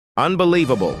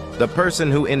Unbelievable. The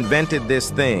person who invented this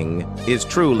thing is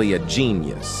truly a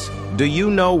genius. Do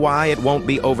you know why it won't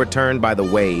be overturned by the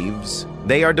waves?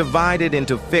 They are divided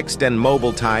into fixed and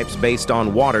mobile types based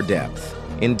on water depth.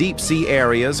 In deep-sea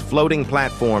areas, floating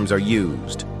platforms are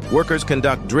used. Workers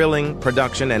conduct drilling,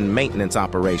 production, and maintenance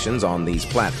operations on these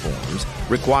platforms,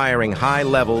 requiring high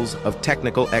levels of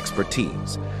technical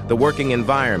expertise. The working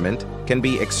environment can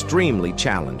be extremely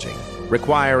challenging,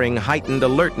 requiring heightened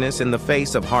alertness in the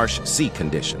face of harsh sea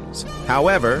conditions.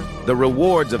 However, the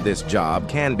rewards of this job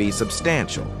can be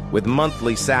substantial, with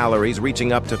monthly salaries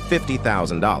reaching up to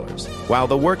 $50,000. While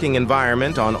the working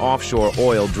environment on offshore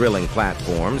oil drilling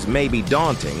platforms may be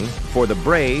daunting, for the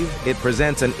brave, it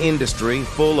presents an industry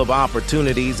full of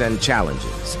opportunities and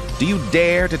challenges. Do you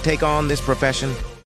dare to take on this profession?